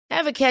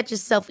Ever catch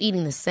yourself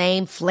eating the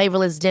same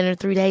flavorless dinner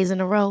 3 days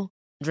in a row?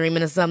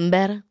 Dreaming of something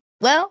better?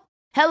 Well,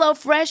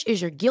 HelloFresh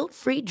is your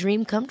guilt-free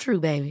dream come true,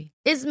 baby.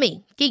 It's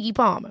me, Keke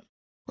Palmer.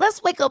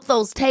 Let's wake up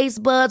those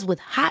taste buds with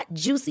hot,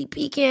 juicy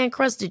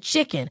pecan-crusted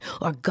chicken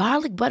or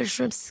garlic butter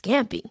shrimp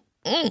scampi.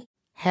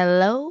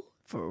 Hello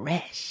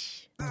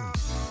Fresh.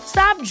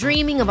 Stop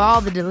dreaming of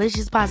all the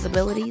delicious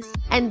possibilities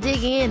and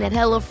dig in at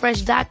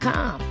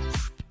HelloFresh.com.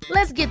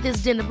 Let's get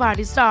this dinner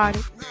party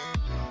started.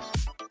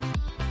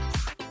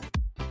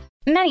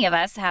 Many of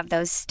us have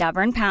those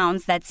stubborn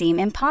pounds that seem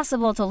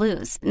impossible to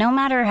lose, no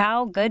matter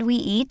how good we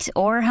eat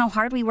or how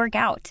hard we work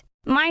out.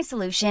 My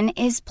solution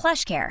is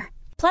PlushCare.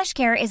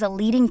 PlushCare is a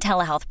leading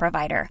telehealth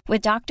provider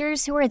with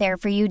doctors who are there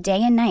for you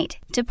day and night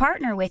to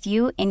partner with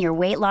you in your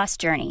weight loss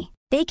journey.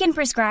 They can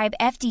prescribe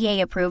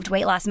FDA-approved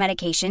weight loss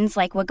medications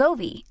like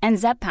Wegovy and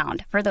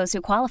Zepbound for those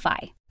who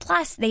qualify.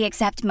 Plus, they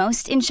accept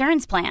most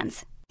insurance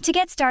plans. To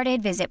get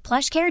started, visit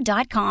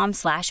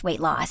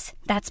plushcare.com/weightloss.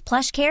 That's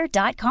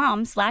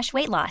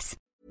plushcare.com/weightloss.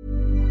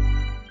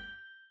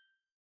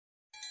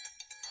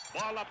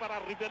 Bola para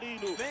Ribéry.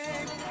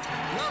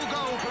 No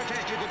goal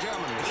protected the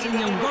Germans.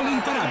 Segna un gol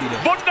imparabile.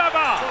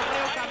 Wunderbar!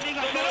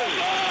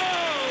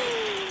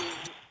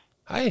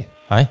 Hei.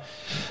 Hei.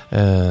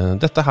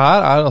 Dette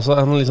her altså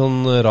en litt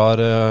sånn rar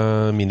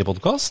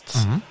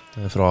minipodcast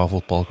fra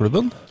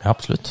fotballklubben. Ja,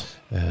 absolutt.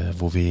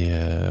 Hvor vi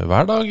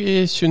hver dag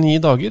i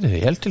 29 dager,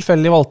 helt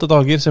tilfeldig valgte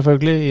dager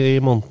selvfølgelig, i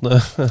månedene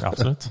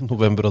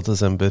november og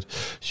desember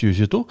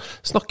 2022,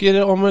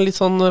 snakker om litt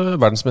sånn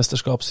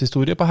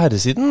verdensmesterskapshistorie på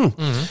herresiden.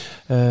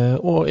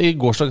 Og i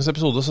gårsdagens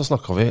episode så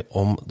snakket vi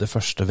om det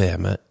første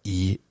VM-et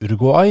i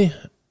Uruguay i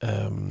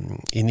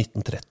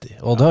 1930.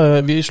 Og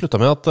vi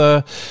sluttet med at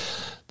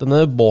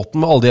denne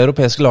båten med alle de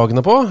europeiske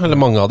lagene på, eller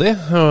mange av de,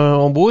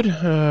 ombord,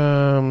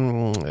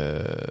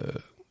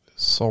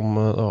 som,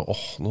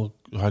 nå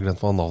har jeg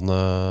glemt hva navnet...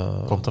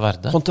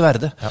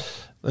 Fonteverde. Ja.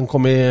 Den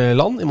kom i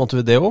land i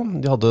Montevideo.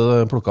 De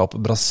hadde plukket opp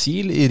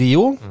Brasil i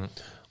Rio,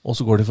 og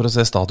så går de for å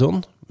se stadion,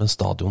 men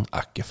stadion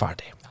ikke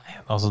ferdig. Nei,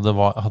 altså det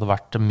hadde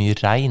vært mye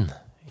regn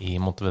i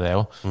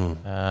Montevideo,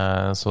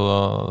 så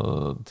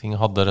ting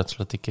hadde rett og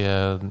slett ikke...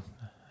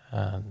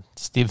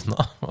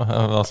 stivna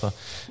altså,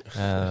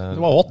 det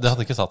var vått. Det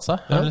hadde ikke satt seg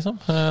liksom.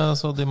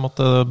 Så de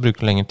måtte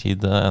bruke lengre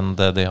tid enn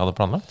det de hadde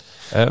planlagt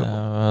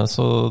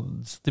så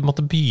de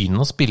måtte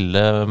begynne å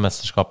spille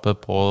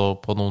mesterskapet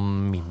på noen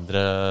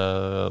mindre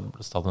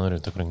stadioner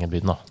rundt omkring i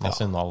byen da.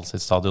 Nacional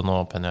sitt stadion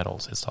og Peñarol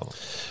sitt stadion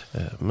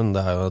men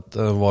det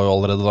var jo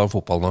allerede da en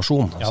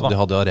fotballnasjon så de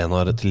hadde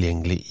arenaer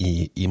tilgjengelig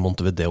i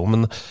Montevideo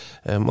men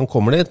man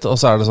kommer dit og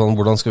så det sånn,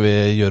 hvordan skal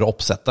vi gjøre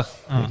oppsettet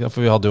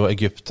for vi hadde jo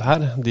Egypt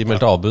her de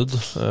meldte avbud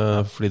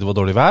fordi det var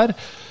dårlig vær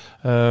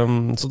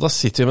så da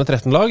sitter vi med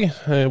 13 lag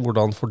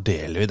hvordan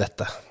fordeler vi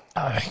dette?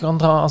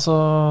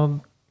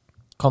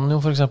 Kan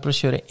jo for eksempel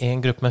kjøre en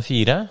gruppe med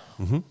 4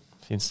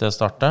 finnes det å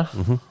starte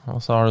og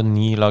så har du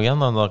 9 lag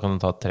igjen og da kan du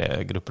ta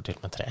 3 grupper til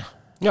med 3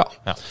 ja.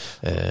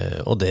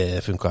 Og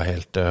det funket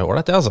helt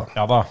ordentlig altså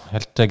ja da,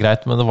 helt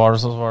greit men det var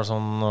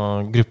sånn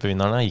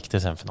gruppevinnerne gikk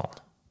til semifinalen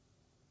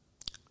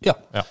ja.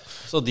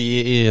 Så de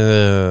i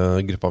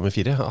gruppa med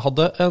 4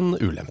 hadde en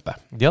ulempe.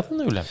 De hadde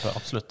en ulempe,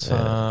 absolutt.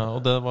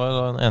 Og det var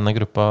jo den ene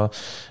gruppa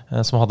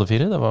som hadde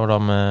 4. Det var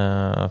da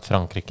med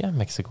Frankrike,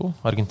 Mexico,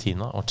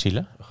 Argentina og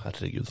Chile.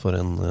 Herregud, for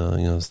en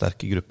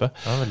sterk gruppe.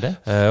 Ja,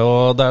 veldig.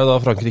 Og det jo da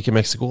Frankrike,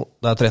 Mexico.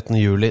 Det 13.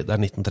 juli, det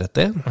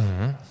 1930.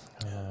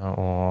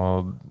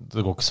 Og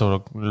det går ikke så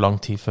lang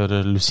tid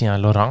før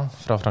Lucien Laurent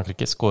fra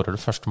Frankrike skårer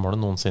det første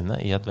målet noensinne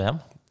i et VM.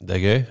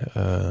 Det gøy.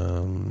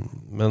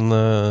 Men...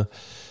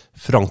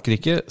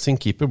 Frankrike, sin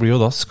keeper blir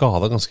jo da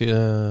skadet ganske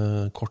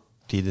kort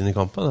tid inn i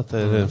kampen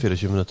etter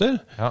 24 minutter.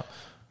 Ja,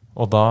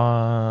 og da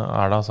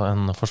det altså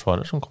en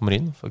forsvarer som kommer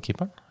inn for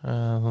keeperen,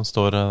 som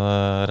står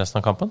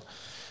resten av kampen.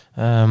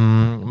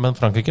 Men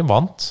Frankrike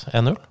vant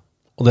 1-0.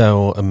 Og det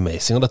jo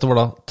amazing, og dette var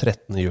da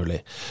 13.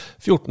 juli.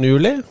 14.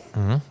 juli.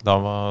 Da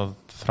var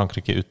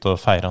Frankrike ute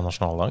og feiret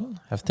nasjonaldagen,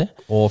 heftig.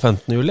 Og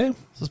 15. juli.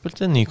 Så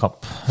spilte de en ny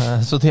kamp.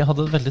 Så de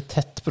hadde et veldig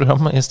tett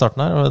program i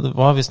starten her, og det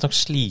var visst nok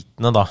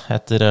slitne da,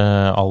 etter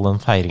all den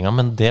feiringen,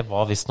 men det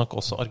var visst nok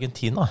også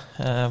Argentina,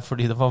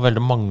 fordi det var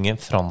veldig mange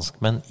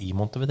franskmenn i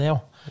Montevideo.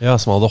 Ja,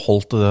 som hadde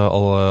holdt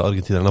alle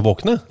argentinerne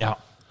våkne. Ja,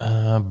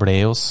 ble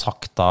jo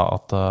sagt da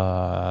at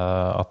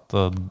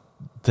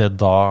det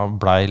da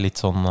ble litt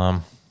sånn...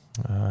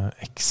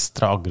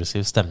 ekstra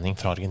aggressiv stemning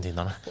fra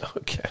argentinerne.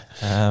 Okay.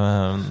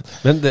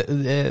 Men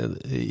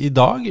i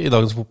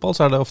dagens fotball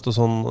så det ofte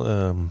sånn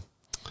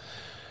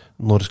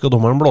når skal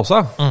dommeren blåse?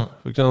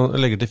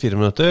 Legger til 4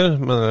 minutter,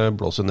 men det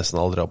blåser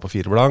nesten aldri av på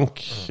 4 blank,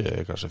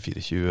 kanskje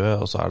 4-20,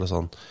 og så det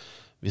sånn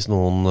hvis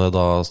noen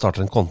da starter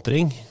en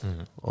kontring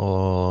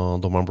og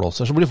dommeren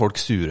blåser, så blir folk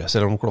sure,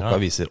 selv om klokka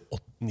viser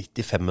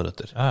 95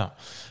 minutter. Ja.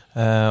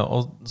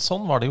 Og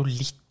sånn var det jo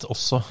litt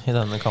også i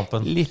denne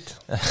kampen. Litt.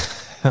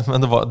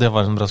 Men det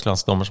var en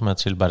brasiliansk dommer som het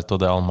Gilberto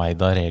de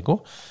Almeida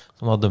Rego,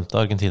 som da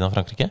dømte Argentina og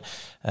Frankrike.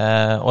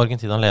 Og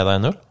Argentina ledet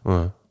 1-0.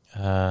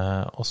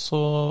 Og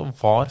så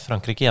var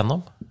Frankrike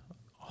gjennom.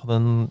 Hadde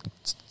en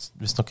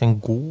visst nok en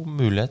god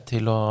mulighet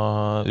til å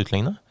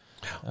utligne,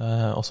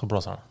 og så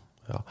blåser han.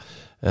 Ja.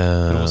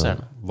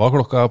 Var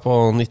klokka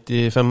på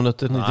 95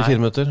 minutter, 94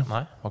 minutter?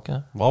 Nei, var ikke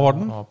det. Hva var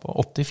den? Den var på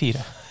 84.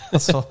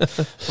 så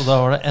da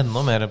var det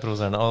enda mer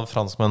provoserende. Og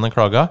franskmennene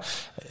klaga.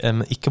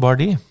 Ikke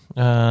bare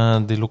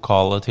de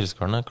lokale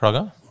tilskuerne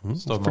klaga.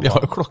 For de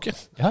har jo klokke.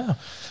 Ja.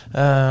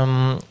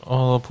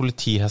 Og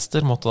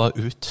politihester måtte da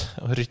ut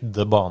og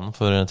rydde banen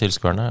for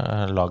tilskuerne.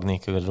 Lagene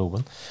gikk i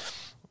garderoben.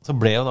 Så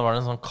var det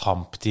en sånn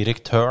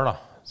kampdirektør da,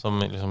 som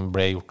liksom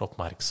ble gjort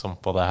oppmerksom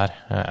på det her.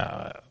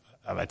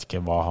 Jeg vet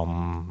ikke hva han,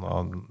 i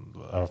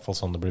hvert fall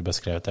sånn det blir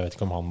beskrevet, jeg vet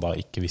ikke om han da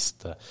ikke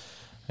visste,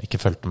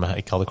 ikke følte med,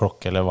 ikke hadde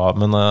klokke eller hva,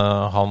 men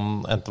han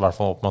endte i hvert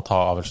fall opp med å ta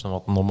avgjørelsen om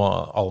at nå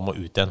alle må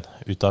ut igjen,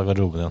 ut av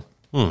garderoben igjen.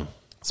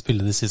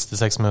 Spille de siste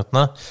 6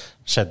 minuttene,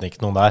 skjedde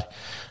ikke noe der.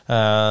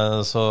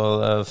 Så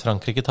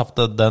Frankrike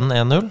tappte den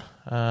 1-0,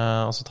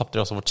 og så tappte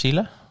de også for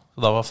Chile, så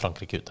da var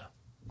Frankrike ute.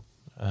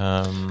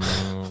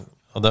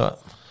 Og det var...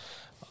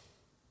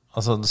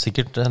 Altså, det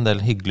sikkert en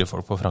del hyggelige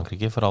folk på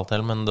Frankrike for alt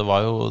del, men det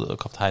var jo,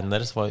 kapteinen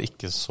deres var jo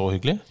ikke så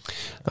hyggelig.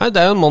 Nei, det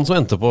er jo en mann som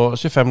endte på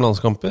 25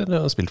 landskamper,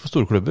 har spilt for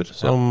store klubber,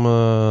 som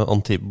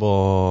Antibes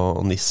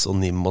og Nice og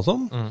Nîmes og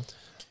sånn.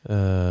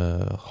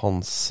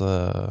 Hans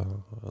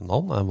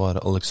navn var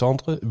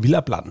Alexandre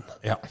Villaplan.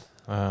 Ja,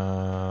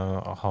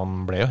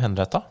 han ble jo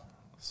henrettet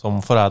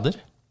som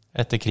forræder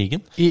etter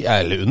krigen.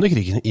 Eller under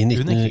krigen, i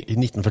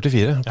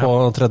 1944, på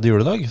 3.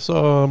 juledag,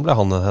 så ble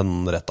han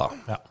henrettet.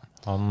 Ja.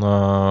 Han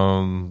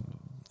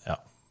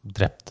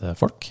drepte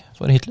folk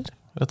for Hitler,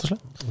 rett og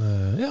slett.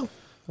 Ja,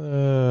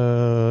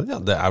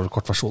 det er vel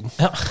kortversjonen.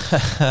 Ja,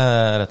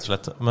 rett og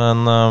slett.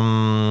 Men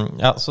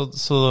så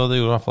det gjorde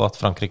i hvert fall at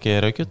Frankrike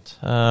røyk ut.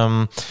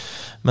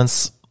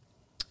 Mens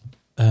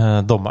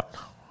dommeren,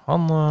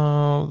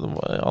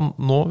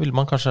 nå ville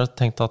man kanskje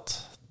tenkt at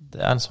det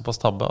er en såpass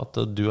tabbe at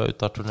du er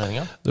ute av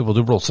turneringen. Du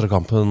blåser av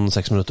kampen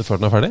 6 minutter før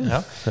den er ferdig.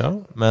 Ja.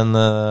 Men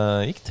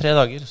gikk 3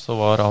 dager, så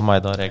var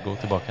Almeida Rego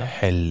tilbake.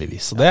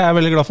 Heldigvis, og det er jeg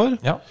veldig glad for.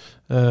 Ja.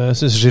 Jeg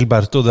synes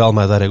Gilberto de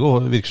Almeida Rego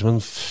virker som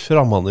en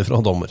framhånd fra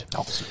dommer.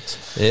 Absolutt.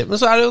 Men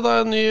så er det jo da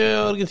en ny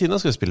Argentina,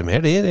 skal vi spille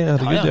mer de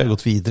har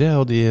gått videre,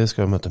 og de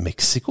skal møte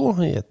Mexico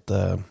i et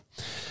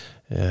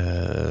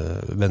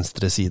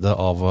venstre side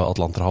av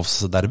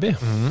Atlanterhavsderby.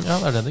 Ja,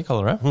 det er det de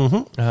kaller det.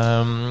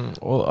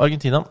 Og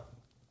Argentina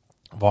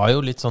var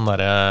jo litt sånn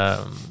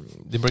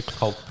de ble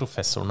kalt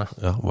professorene.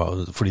 Ja,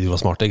 fordi de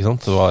var smarte, ikke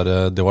sant?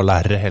 Det var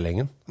lærere hele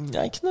gjengen.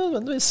 Ja, ikke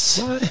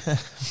nødvendigvis.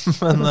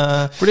 Men,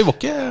 for de var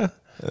ikke...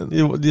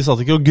 De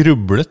satt ikke og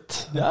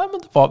grublet. Ja, men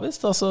det var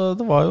visst, altså,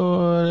 det var jo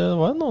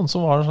noen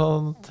som var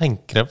sånn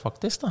tenkere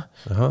faktisk da.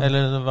 Aha.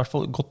 Eller i hvert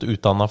fall godt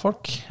utdannet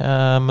folk.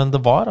 Men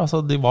det var, altså,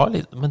 de var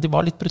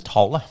litt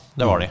brutale,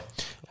 det var de.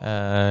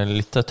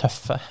 Litt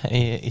tøffe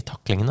i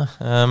taklingene.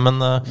 Men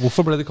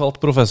hvorfor ble de kalt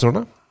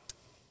professorene?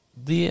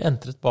 De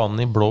entret banen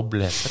i blå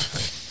blazer.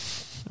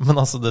 Men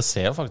altså, det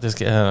ser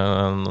faktisk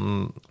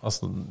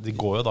altså, de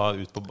går jo da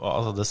ut på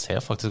altså, det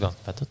ser faktisk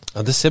ganske fett ut.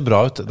 Ja, det ser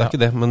bra ut, det er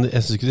ikke det. Men jeg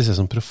synes ikke de ser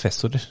som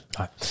professorer.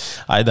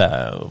 Nei, det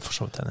er jo for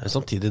så vidt enig.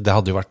 Samtidig, det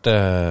hadde jo vært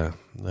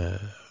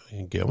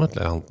gøy om et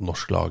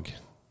norsk lag.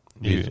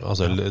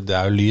 Altså, det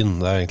er jo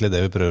Lyn, det er egentlig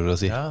det vi prøver å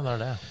si. Ja, det er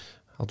det.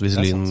 At hvis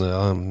Lyn,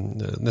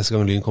 neste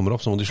gang Lyn kommer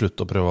opp, så må de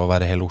slutte å prøve å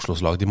være hele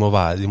Oslos lag. De må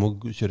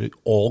kjøre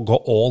gå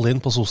all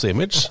in på SOS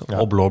Image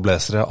og blå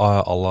blazere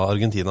à la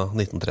Argentina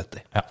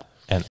 1930. Ja,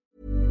 enig.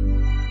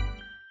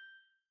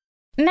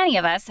 Many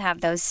of us have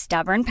those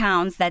stubborn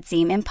pounds that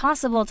seem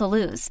impossible to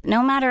lose,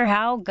 no matter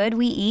how good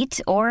we eat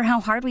or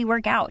how hard we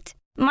work out.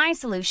 My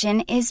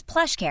solution is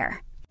PlushCare.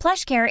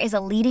 PlushCare is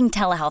a leading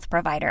telehealth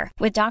provider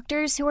with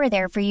doctors who are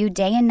there for you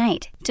day and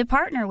night to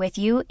partner with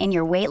you in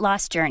your weight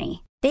loss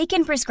journey. They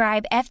can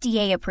prescribe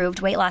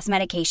FDA-approved weight loss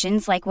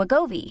medications like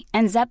Wegovy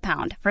and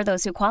Zepbound for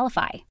those who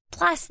qualify.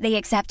 Plus, they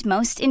accept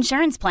most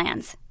insurance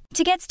plans.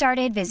 To get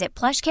started, visit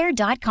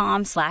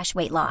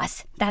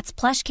plushcare.com/weightloss. That's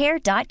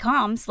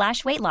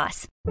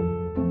plushcare.com/weightloss.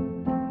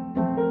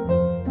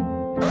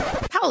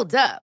 Hold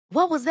up.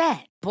 What was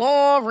that?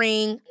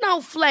 Boring.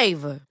 No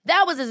flavor.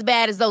 That was as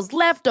bad as those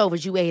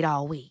leftovers you ate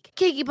all week.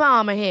 Keke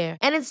Palmer here,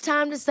 and it's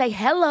time to say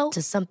hello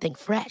to something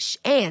fresh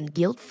and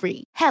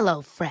guilt-free.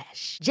 Hello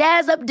Fresh.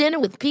 Jazz up dinner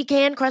with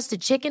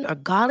pecan-crusted chicken or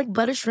garlic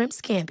butter shrimp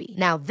scampi.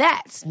 Now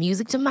that's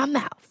music to my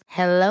mouth.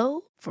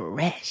 Hello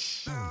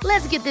Fresh.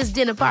 Let's get this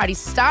dinner party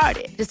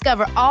started.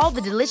 Discover all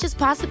the delicious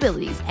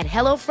possibilities at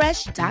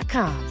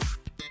HelloFresh.com.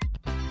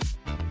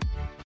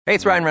 Hey,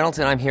 it's Ryan Reynolds,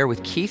 and I'm here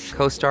with Keith,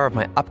 co-star of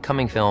my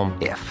upcoming film,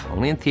 If,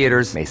 only in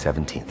theaters May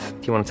 17th.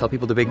 Do you want to tell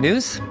people the big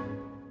news?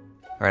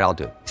 All right, I'll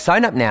do it.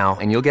 Sign up now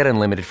and you'll get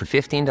unlimited for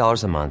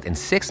 $15 a month and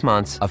 6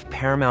 months of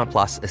Paramount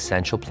Plus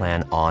Essential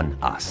Plan on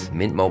us.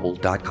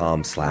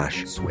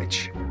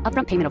 MintMobile.com/switch.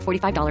 Upfront payment of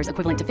 $45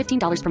 equivalent to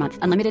 $15 per month.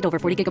 Unlimited over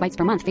 40 gigabytes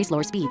per month. Face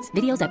lower speeds.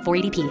 Videos at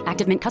 480p.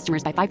 Active Mint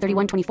customers by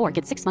 531.24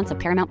 get 6 months of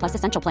Paramount Plus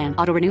Essential Plan.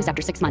 Auto renews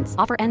after 6 months.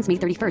 Offer ends May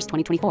 31st,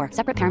 2024.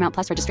 Separate Paramount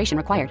Plus registration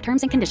required.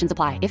 Terms and conditions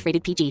apply if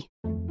rated PG.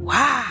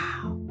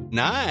 Wow.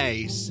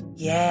 Nice.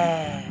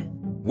 Yeah.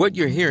 What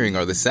you're hearing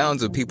are the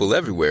sounds of people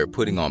everywhere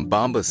putting on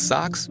Bombas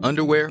socks,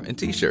 underwear, and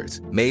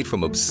T-shirts made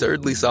from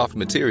absurdly soft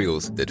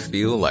materials that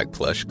feel like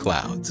plush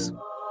clouds.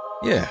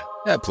 Yeah,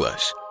 that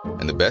plush.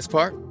 And the best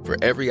part? For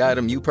every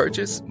item you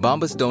purchase,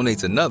 Bombas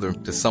donates another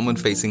to someone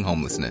facing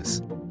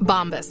homelessness.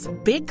 Bombas.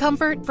 Big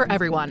comfort for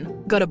everyone.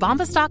 Go to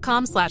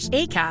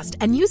bombas.com/ACAST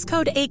and use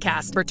code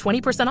ACAST for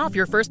 20% off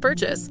your first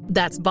purchase.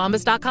 That's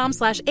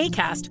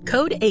bombas.com/ACAST.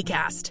 Code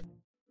ACAST.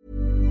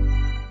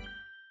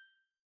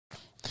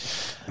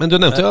 Men du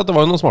nevnte jo at det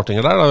var noen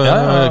smartinger der.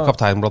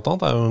 Kapteinen blant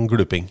annet er jo en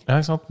gluping. Ja,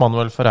 ikke sant?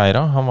 Manuel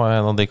Ferreira, han var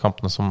en av de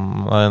kampene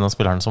en av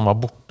spillerne som var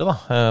borte da,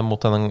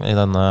 i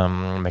denne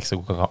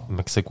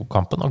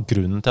Mexico-kampen. Og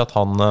grunnen til at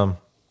han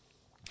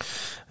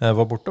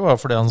var borte var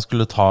fordi han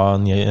skulle ta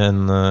en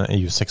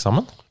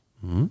EUS-eksamen.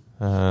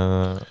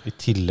 I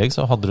tillegg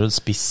så hadde du en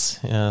spiss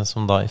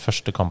som da i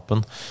første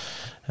kampen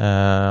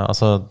han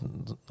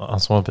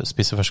som var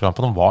spiss i første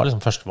kampen, han var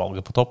liksom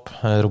førstevalget på topp.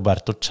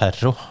 Roberto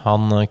Cerro,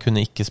 han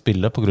kunne ikke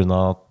spille på grunn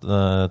av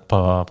et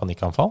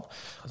panikkanfall.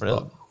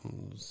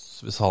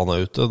 Hvis han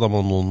er ute, da må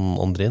noen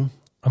andre inn?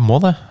 Han må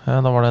det.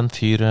 Da var det en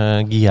fyr,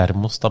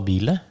 Guillermo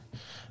Stabile,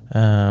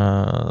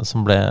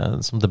 som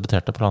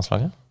debuterte på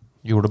landslaget.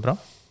 Gjorde det bra.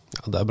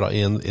 Ja, det er bra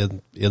i en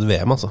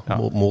VM altså,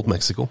 mot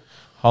Mexico.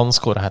 Han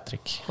skåret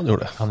hat-trick. Han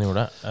gjorde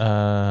det.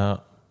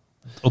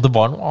 Og det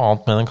var noe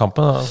annet med den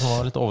kampen som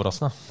var litt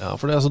overraskende. Ja,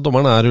 for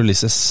dommeren er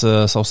Ulises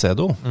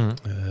Saucedo.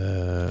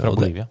 Fra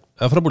Bolivia.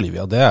 Ja, fra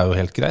Bolivia. Det er jo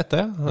helt greit,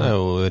 det. Det er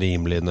jo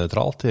rimelig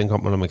nøytralt i en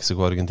kamp mellom Mexico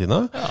og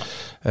Argentina.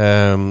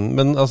 Ja.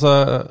 Men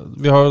altså,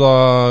 vi har jo da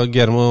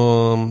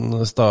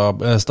Guillermo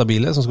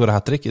Stabile som skårer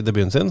hat-trick i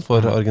debuten sin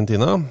for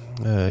Argentina.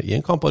 I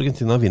en kamp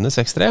Argentina vinner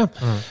 6-3.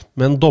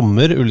 Men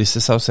dommer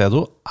Ulises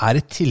Saucedo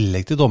er i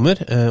tillegg til dommer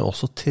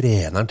også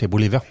treneren til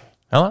Bolivia.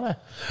 Ja, det er det.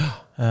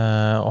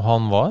 Og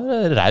han var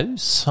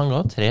raus. Han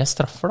ga 3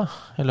 straffer da,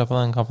 i løpet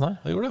av den kampen her.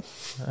 Jeg gjorde det.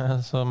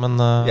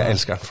 Jeg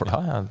elsker den for det.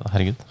 Ja,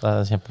 herregud, det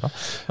er kjempebra.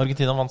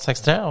 Argentina vant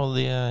 6-3, og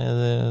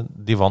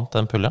de vant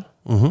den pulja.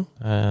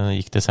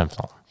 Gikk til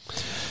semifinalen.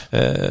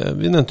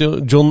 Vi nevnte jo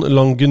John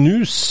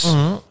Langenus.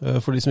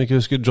 For de som ikke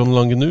husker John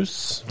Langenus.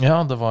 Ja,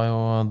 det var jo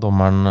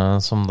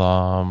dommeren som da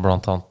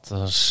blant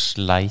annet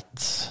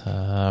sleit.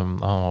 Han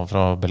var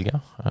fra Belgia.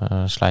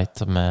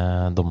 Sleit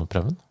med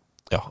dommerprøven.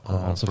 Ja,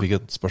 så fikk jeg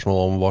et spørsmål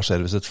om hva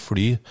skjer hvis et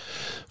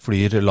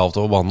flyr lavt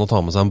over banen og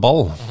tar med seg en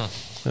ball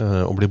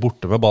og blir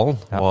borte med ballen.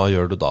 Hva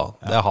gjør du da?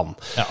 Det er han.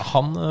 Ja,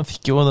 han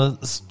fikk jo det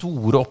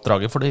store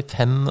oppdraget, fordi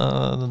 5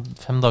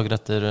 dager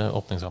etter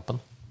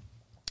åpningskampen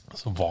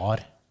så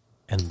var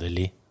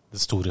endelig det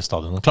store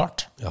stadionet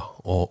klart. Ja,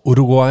 og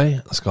Uruguay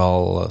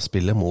skal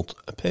spille mot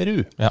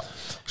Peru. Ja.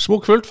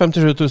 Smokkfullt,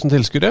 57 000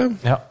 tilskuere.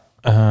 Ja.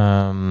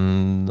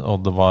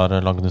 Og det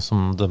var Langenus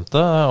som dømte,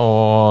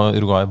 og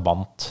Uruguay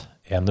vant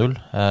 1-0.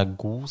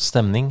 God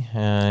stemning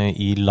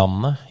i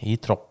landet, i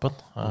troppen,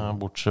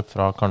 bortsett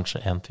fra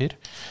kanskje en fyr.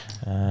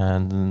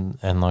 En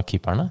av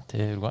keeperne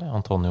til Uruguay,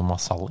 Antonio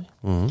Masalli.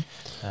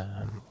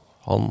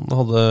 Han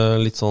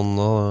hadde litt sånn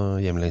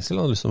hjemlengsel,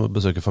 han hadde lyst til å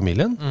besøke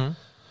familien.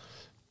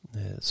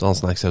 Så han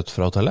snek seg ut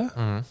fra hotellet.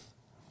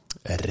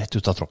 Rett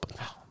ut av troppen.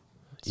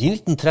 I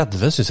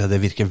 1930 synes jeg det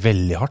virker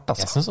veldig hardt,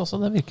 altså. Jeg synes også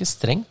det virker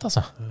strengt,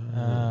 altså.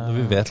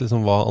 Vi vet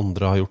liksom hva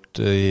andre har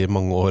gjort i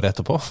mange år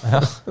etterpå,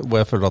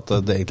 hvor jeg føler at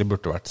det egentlig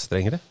burde vært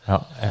strengere.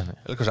 Ja, enig.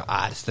 Eller kanskje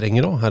er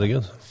strengere også,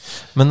 herregud.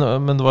 Men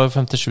det var jo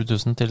 57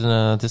 000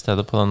 til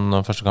stede på den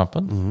første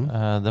kampen.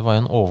 Det var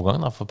jo en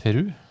overgang da for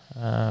Peru,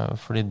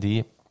 fordi de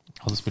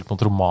hadde spilt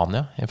mot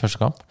Romania i første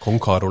kamp. Kong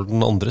Karol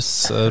den andres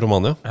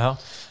Romania. Ja,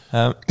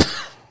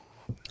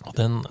 og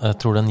jeg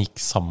tror den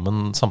gikk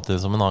sammen samtidig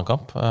som en annen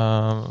kamp,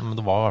 men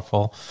det var i hvert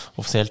fall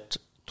offisielt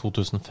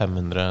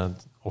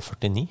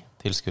 2549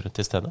 tilskuere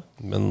til stedet.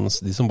 Mens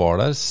de som var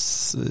der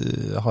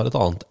har et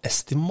annet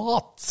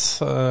estimat.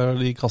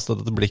 De kastet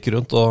et blikk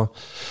rundt, og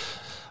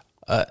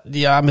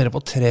de er mer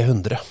på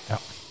 300. Ja.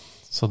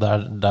 Så det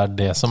er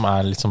det som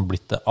er liksom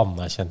blitt det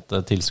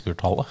anerkjente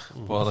tilskuertallet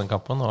på den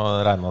kampen,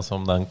 og regnet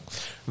som den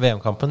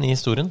VM-kampen i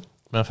historien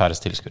med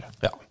færrest tilskuere.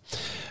 Ja.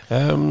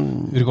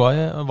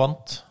 Uruguay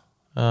vant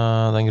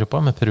den gruppa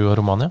med Peru og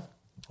Romania,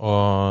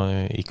 og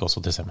gikk også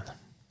til semien.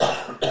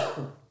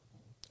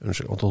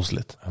 Unnskyld, måtte hoste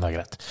litt. Det er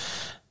greit.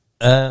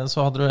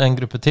 Så hadde du en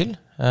gruppe til,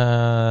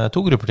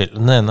 2 grupper til.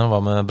 Den ene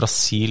var med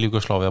Brasil,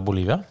 Jugoslavia,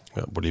 Bolivia.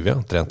 Ja, Bolivia,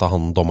 trent av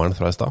han dommeren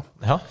fra i sted.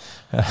 Ja,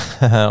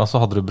 og så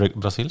hadde du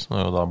Brasil, som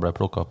jo da ble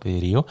plukket opp i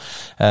Rio.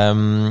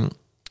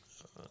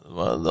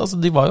 Altså,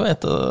 de var jo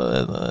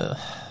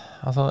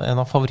en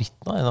av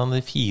favorittene, en av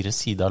de 4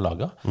 sider av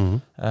laget.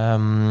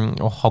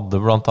 Og hadde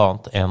blant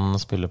annet en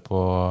spiller på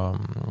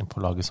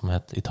laget som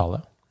het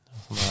Italia.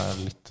 Som er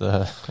litt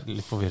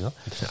forvirrende.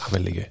 Ja,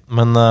 veldig gøy.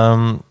 Men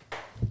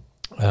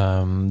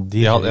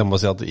jeg må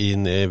si at i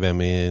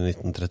VM i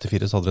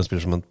 1934 så hadde de en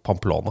spiller som en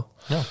Pamplona.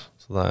 Ja.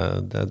 Så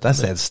det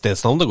er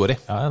stedsnavn det går i.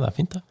 Ja, det er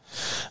fint det.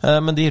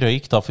 Men de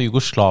røyk da for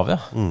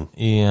Jugoslavia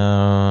i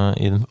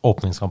den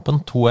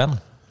åpningskampen 2-1.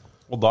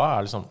 Og da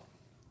er liksom...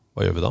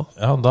 Hva gjør vi da?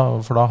 Ja,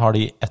 for da har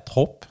de et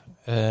håp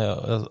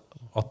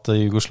at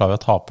Jugoslavia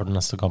taper den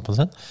neste kampen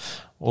sin.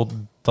 Og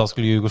da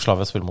skulle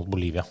Jugoslavia spille mot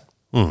Bolivia.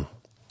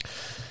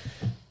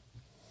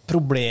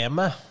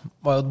 Problemet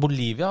var jo at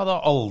Bolivia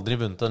hadde aldri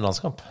vunnet en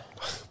landskamp.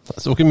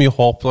 Det var ikke mye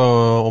håp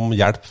om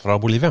hjelp fra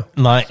Bolivia.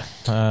 Nei,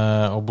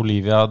 og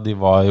Bolivia, de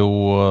var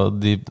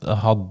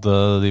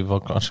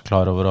kanskje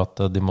klar over at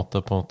de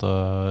måtte på en måte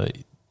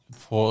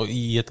få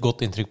gi et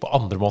godt inntrykk på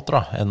andre måter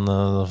da, enn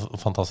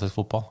fantastisk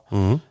fotball.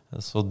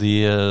 Så de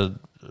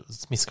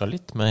smiska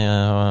litt med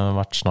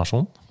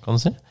vertsnasjon, kan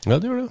du si. Ja,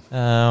 det gjorde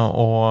det.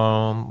 Og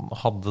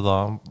hadde da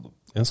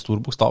en stor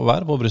bokstav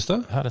hver på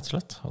brystet. Ja, rett og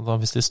slett. Og da,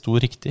 hvis de sto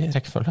riktig i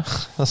rekkefølge,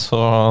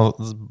 så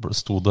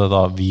sto det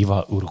da Viva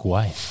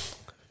Uruguay.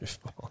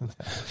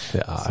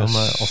 Som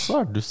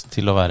også dust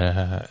til å være,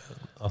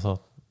 altså,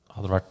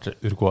 hadde det vært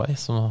Uruguay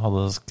som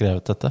hadde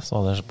skrevet dette, så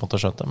hadde jeg på en måte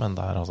skjønt det, men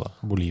det altså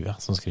Bolivia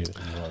som skriver.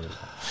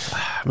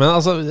 Men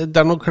altså,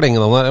 det noen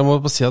klengenavn her. Jeg må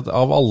bare si at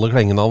av alle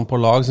klengenavn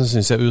på lag, så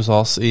synes jeg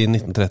USAs i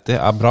 1930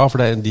 bra,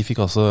 for de fikk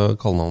altså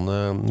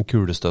kallenavnet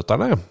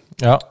kulestøterne.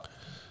 Ja.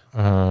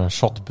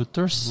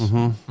 Shotputters.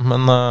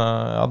 Men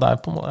ja,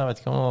 det på jeg vet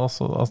ikke om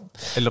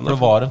eller om det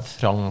var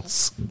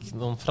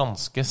noen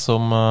franske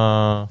som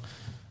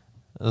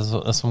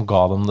ga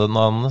dem det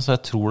navnet, så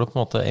jeg tror det på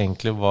en måte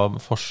egentlig var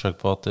forsøk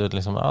på at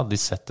liksom, ja, de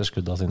setter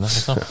skudda sine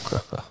liksom.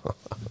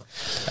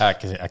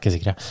 Jeg ikke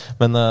sikker,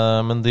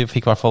 men de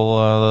fikk i hvert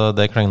fall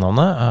det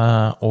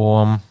klengenavnet,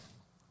 og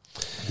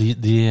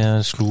de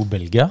slo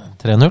Belgia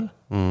 3-0.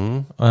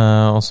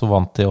 Og så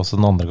vant de også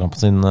den andre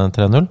kampen sin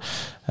 3-0,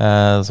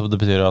 så det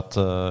betyr at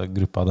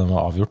gruppa den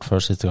var avgjort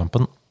før siste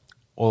kampen.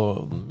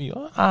 Og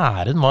ja,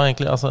 æren var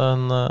egentlig altså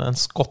en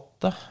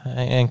skotte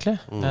egentlig,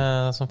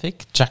 som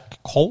fikk Jack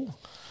Cole,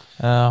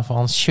 for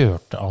han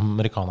kjørte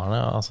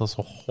amerikanerne altså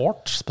så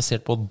hårdt,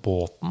 spesielt på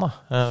båten da,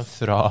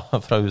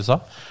 fra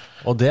USA.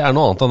 Og det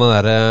noe annet enn den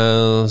der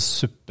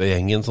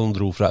suppegjengen som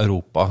dro fra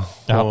Europa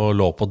og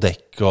lå på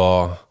dekk og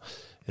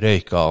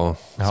røyka og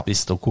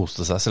spiste og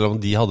koste seg, selv om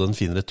de hadde en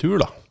finere tur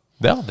da.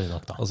 Det hadde de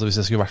nok da. Altså hvis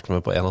jeg skulle vært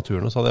med på en av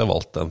turene, så hadde jeg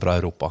valgt den fra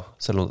Europa.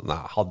 Selv om,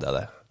 hadde jeg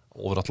det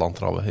over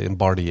Atlanterhavet, i en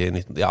balje i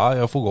 19... Ja,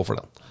 jeg får gå for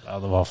den. Ja,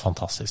 det var en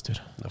fantastisk tur.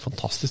 Det en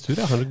fantastisk tur,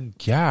 ja. Han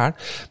gæren.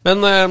 Men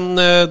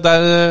det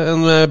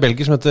en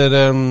belgier som heter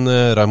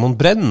Raymond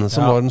Brenn,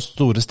 som var den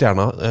store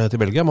stjerna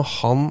til Belgia, men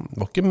han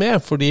var ikke med,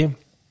 fordi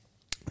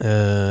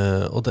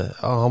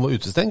han var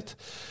utestengt.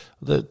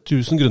 Det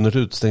 1000 grunner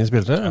til utestengende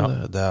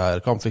spillere.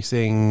 Det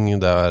kampfiksing,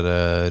 det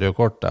rød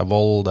kort, det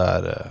vold,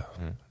 det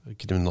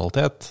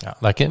kriminalitet. Ja,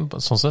 det ikke,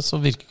 sånn sett så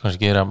virker kanskje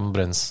ikke Raymond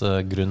Brenns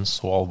grunn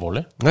så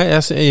alvorlig. Nei,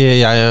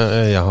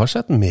 jeg har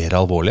sett mer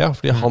alvorlig,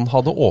 fordi han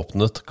hadde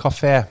åpnet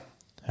kafé.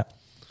 Ja.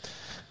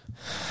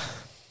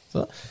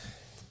 Så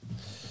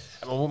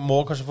jeg må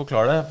kanskje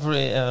forklare det,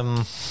 fordi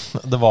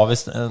det var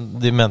vist,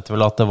 de mente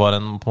vel at det var på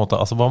en måte,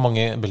 altså det var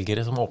mange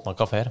belgere som åpnet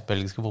kaféer,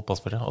 belgiske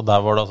fotballspillere, og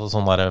der var det altså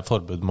sånn der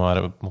forbud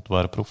mot å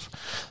være proff.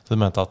 Så de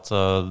mente at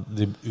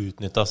de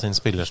utnyttet sin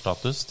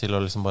spillerstatus til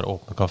å liksom bare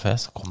åpne kafé,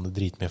 så kom det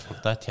dritmye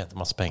folk der, tjente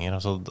masse penger,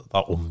 og så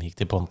da omgikk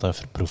de på en måte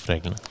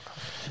proffreglene.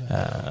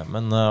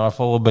 Men i hvert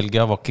fall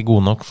Belgia var ikke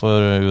gode nok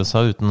for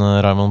USA uten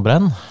Raymond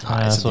Brenn.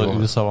 Så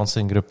USA vant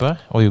sin gruppe,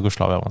 og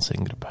Jugoslavia vant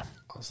sin gruppe.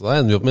 Så da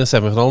ender vi opp med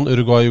semifinalen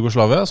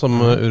Uruguay-Jugoslavia, som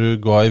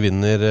Uruguay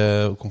vinner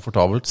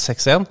komfortabelt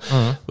 6-1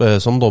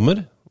 som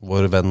dommer.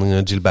 Vår venn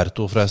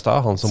Gilberto fra i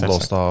stad, han som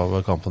blåste av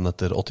kampen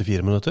etter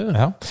 84 minutter.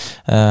 Ja,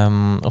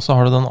 og så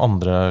har du den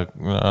andre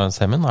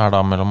semien,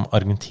 da mellom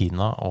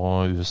Argentina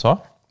og USA.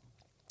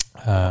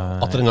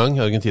 Atter en gang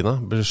Argentina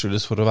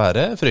beskyldes for å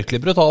være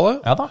fryktelig brutale.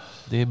 Ja da,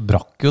 de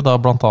brakk jo da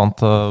blant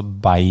annet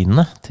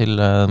beinet til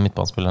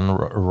midtbanespilleren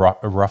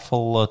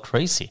Rafael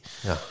Tracy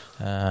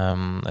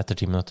etter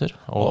 10 minutter.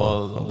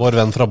 Og vår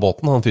venn fra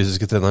båten, han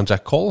fysiske treneren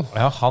Jack Cole,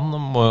 ja, han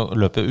må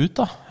løpe ut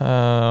da.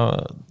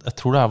 Jeg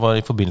tror det var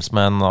i forbindelse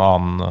med en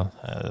annen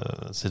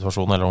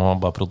situasjon, eller om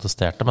han bare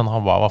protesterte, men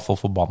han var i hvert fall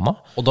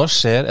forbannet. Og da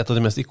skjer et av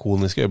de mest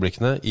ikoniske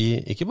øyeblikkene i,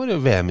 ikke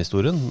bare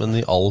VM-historien, men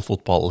i all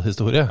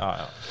fotballhistorie.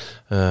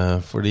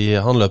 Fordi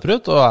han løper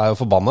ut og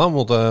jo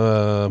forbannet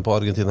på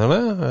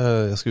argentinerne.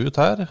 Jeg skal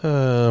ut her,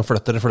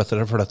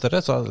 flyttere,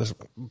 så det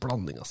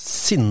blanding av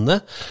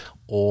sinne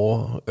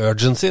og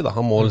urgency da.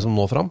 Han må liksom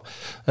nå fram.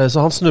 Så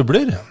han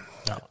snubler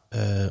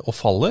og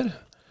faller.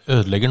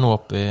 Ødelegger noe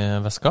opp i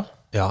veska.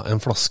 Ja,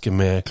 en flaske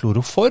med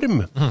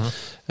kloroform.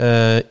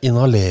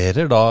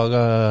 Inhalerer da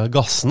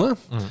gassene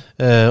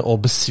og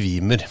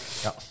besvimer.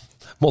 Ja.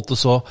 Måtte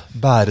så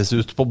bæres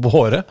ut på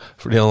båre,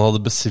 fordi han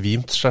hadde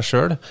besvimt seg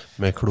selv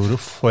med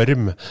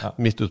kloroform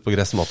midt ut på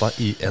gressmatta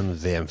i en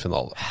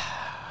VM-finale.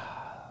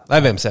 Nei,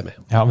 VM-semi.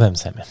 Ja,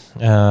 VM-semi.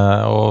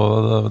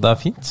 Og det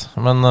fint.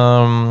 Men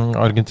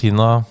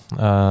Argentina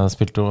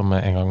spilte jo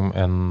med en gang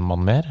en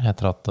mann mer,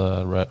 etter at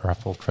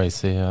Rafael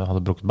Tracy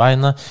hadde brukt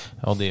beinet,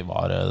 og de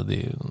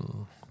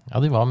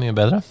var mye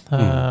bedre.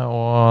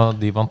 Og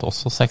de vant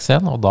også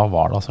 6-1, og da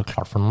var det altså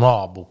klart for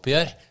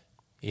nabooppgjør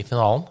i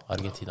finalen,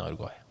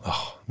 Argentina-Uruguay.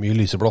 Mye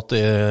lyseblått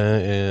i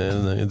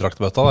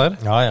draktbøtta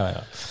der. Ja.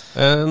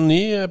 En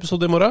ny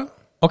episode i morgen.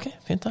 Ok,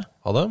 fint det.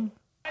 Ha det.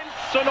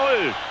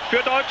 1-0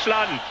 für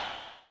Deutschland.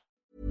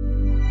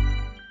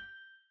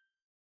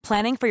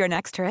 Planning for your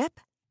next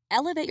trip?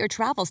 Elevate your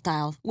travel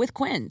style with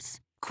Quince.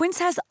 Quince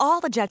has all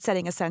the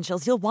jet-setting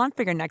essentials you'll want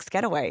for your next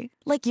getaway,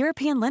 like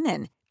European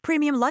linen,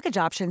 premium luggage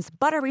options,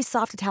 buttery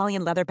soft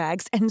Italian leather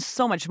bags, and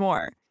so much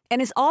more.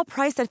 And is all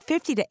priced at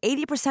 50 to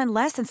 80%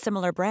 less than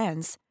similar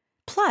brands.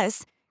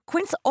 Plus,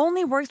 Quince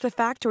only works with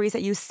factories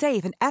that use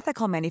safe and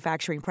ethical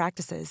manufacturing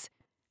practices.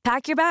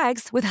 Pack your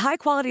bags with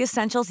high-quality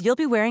essentials you'll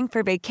be wearing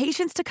for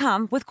vacations to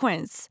come with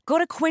Quince. Go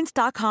to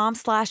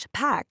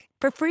quince.com/pack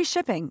for free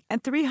shipping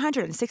and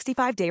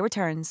 365-day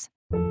returns.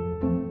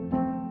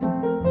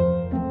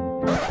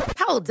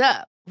 Hold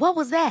up. What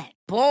was that?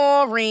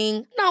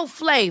 Boring. No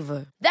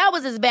flavor. That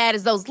was as bad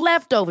as those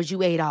leftovers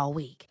you ate all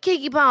week.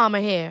 Keke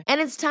Palmer here,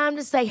 and it's time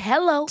to say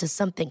hello to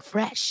something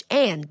fresh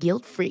and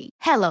guilt-free.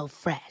 Hello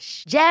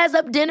Fresh. Jazz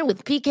up dinner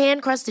with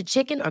pecan-crusted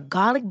chicken or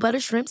garlic butter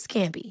shrimp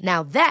scampi.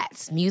 Now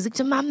that's music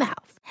to my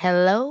mouth.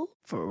 Hello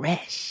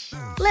Fresh.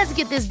 Let's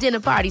get this dinner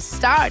party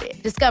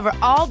started. Discover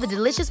all the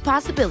delicious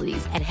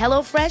possibilities at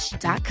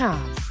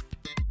HelloFresh.com.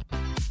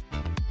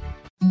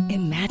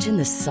 Imagine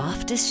the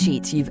softest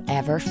sheets you've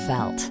ever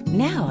felt.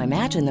 Now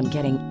imagine them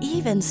getting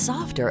even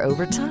softer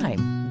over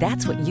time.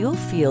 That's what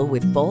you'll feel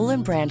with Boll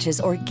 & Branch's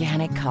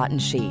organic cotton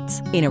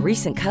sheets. In a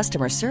recent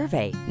customer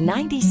survey,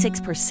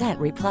 96%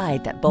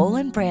 replied that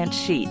Boll & Branch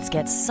sheets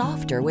get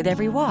softer with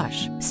every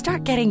wash.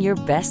 Start getting your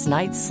best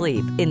night's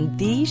sleep in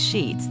these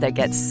sheets that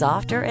get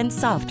softer and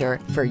softer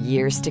for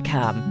years to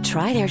come.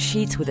 Try their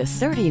sheets with a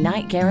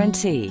 30-night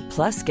guarantee.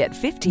 Plus, get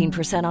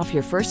 15% off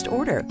your first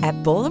order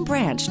at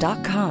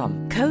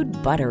bollandbranch.com. Code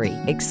BUTTERY.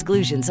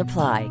 Exclusions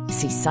apply.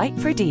 See site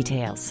for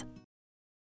details.